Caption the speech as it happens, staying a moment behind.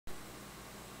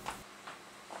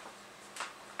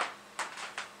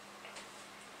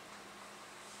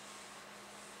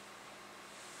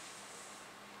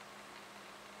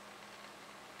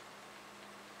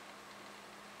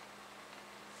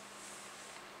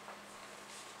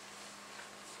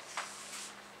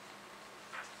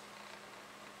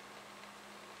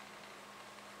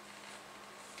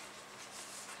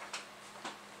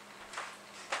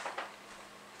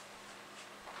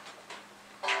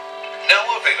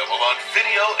available on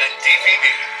video and DVD.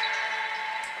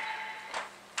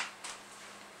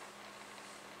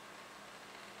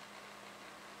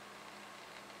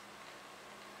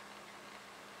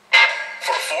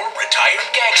 For 4 retired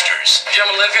gangsters.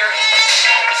 Gentlemen live here?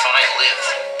 Define live.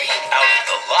 Being out of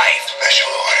the life. Special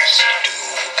orders do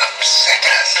upset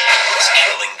us. Was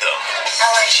killing them. I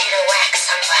want you to whack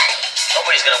somebody.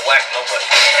 Nobody's gonna whack nobody.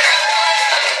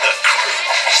 The Crew.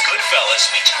 Goodfellas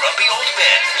meets grumpy old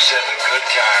men. You said the good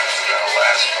times are gonna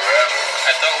last forever.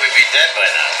 I thought we'd be dead by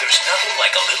now. There's nothing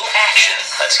like a little action.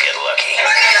 Let's get lucky.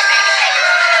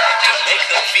 To make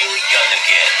them feel young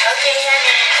again. Okay,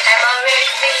 honey, I'm all ready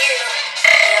for you.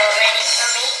 You all ready for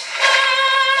me?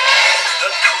 The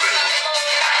Crew.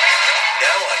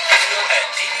 Now on video and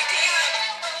DVD.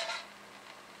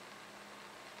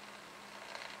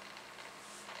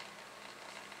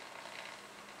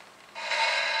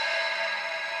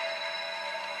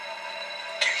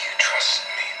 Do you trust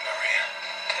me, Maria?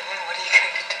 Kevin, what are you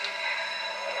going to do?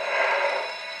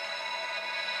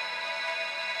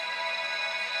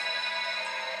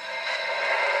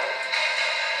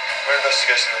 We're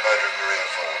investigating the murder of Maria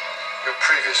Vaughan. Your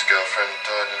previous girlfriend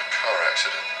died in a car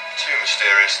accident. 2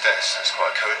 mysterious deaths. That's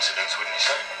quite a coincidence, wouldn't you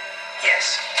say?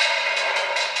 Yes.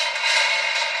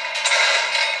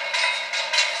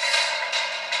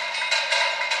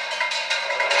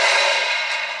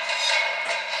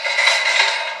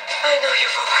 I know you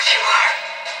for what you are.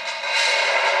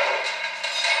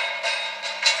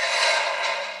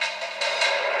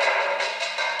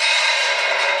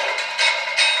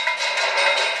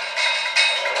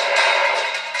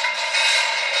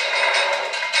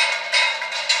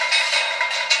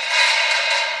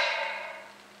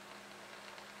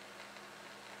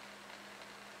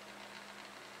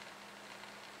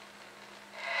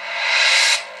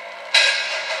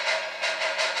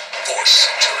 For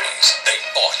centuries, they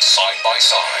fought side by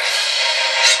side.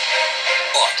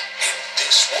 But in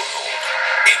this world,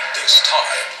 in this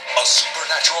time, a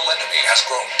supernatural enemy has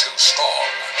grown too strong.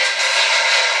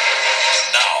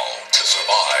 Now, to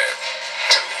survive,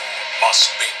 2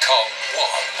 must become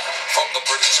 1. From the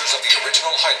producers of the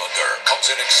original Highlander comes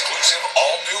an exclusive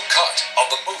all-new cut of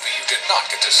the movie you did not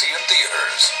get to see in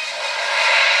theaters.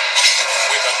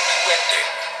 With a new ending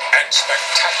and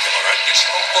spectacular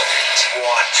additional footage.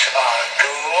 What a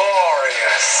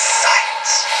glorious sight.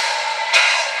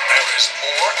 Now there is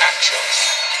more action,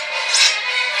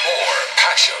 more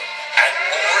passion, and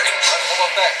more incredible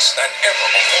effects than ever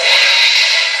before.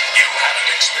 You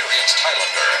haven't experienced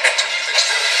Highlander until you've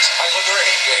experienced Highlander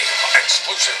Endgame,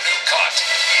 exclusive new cut.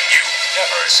 You've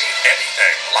never seen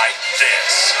anything like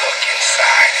this. Look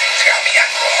inside and tell me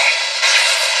I'm wrong.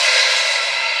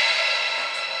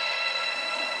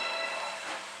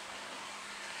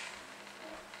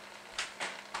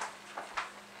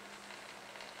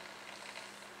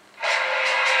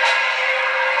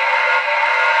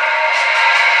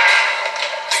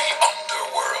 The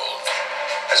Underworld,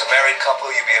 As a married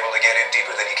couple, you'd be able to get in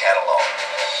deeper than you can alone.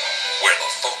 where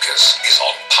the focus is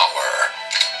on power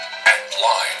and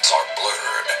lines are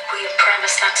blurred. Will you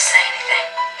promise not to say anything?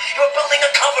 You're building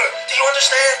a cover. Do you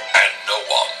understand? And no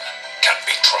one can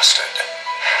be trusted.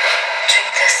 Drink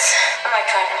this. Am I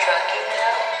trying to drug you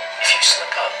now? If you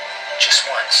slip up just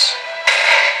once,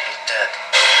 you're dead.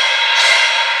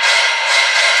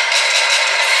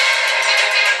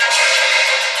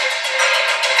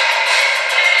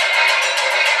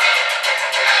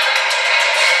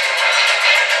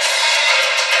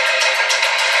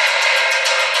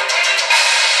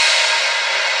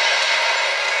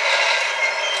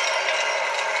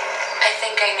 I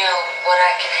think I know what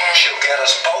I can handle. She'll get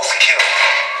us both killed.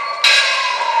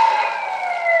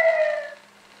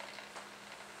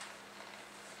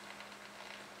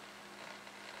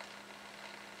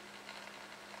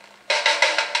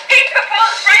 He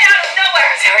proposed right out of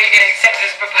nowhere. So are you going to accept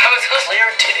his proposal?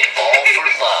 Claire did it all for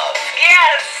love.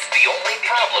 Yes. The only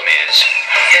problem is,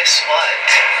 guess what?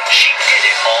 She did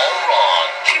it all wrong.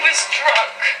 He was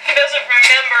drunk. He doesn't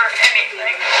remember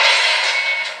anything.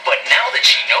 But now that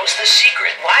she knows the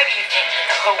secret Why do you think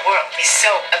the whole world is so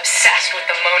obsessed with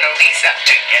the Mona Lisa?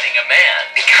 to getting a man,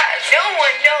 Because no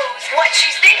one knows what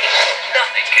she's thinking.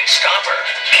 nothing can stop her.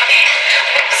 Okay,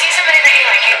 when you see somebody that you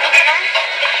like, you look at them,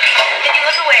 then you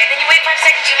look away, then you wait 5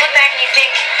 seconds, you look back and you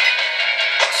think,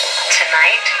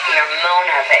 tonight, you're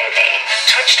Mona, baby.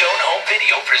 Touchstone Home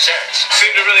Video presents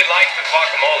Seem to really like the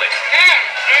guacamole.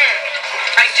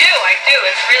 I do,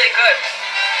 it's really good.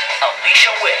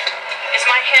 Alicia Witt Is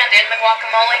my hand in the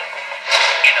guacamole?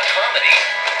 in a comedy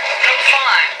I'm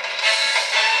fine.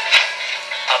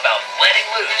 a about letting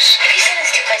loose Have you seen this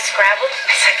dude play Scrabble?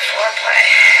 It's like foreplay.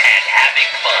 and having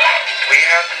fun. We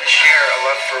happen to share a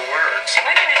love for words. Am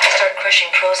I gonna have to start crushing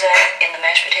Prozac in the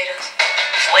mashed potatoes?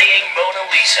 Playing Mona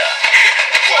Lisa.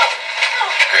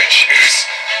 Great shoes.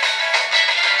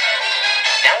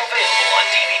 Now available on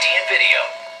DVD and video.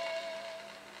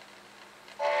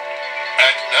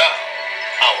 And now,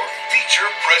 our feature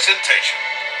presentation.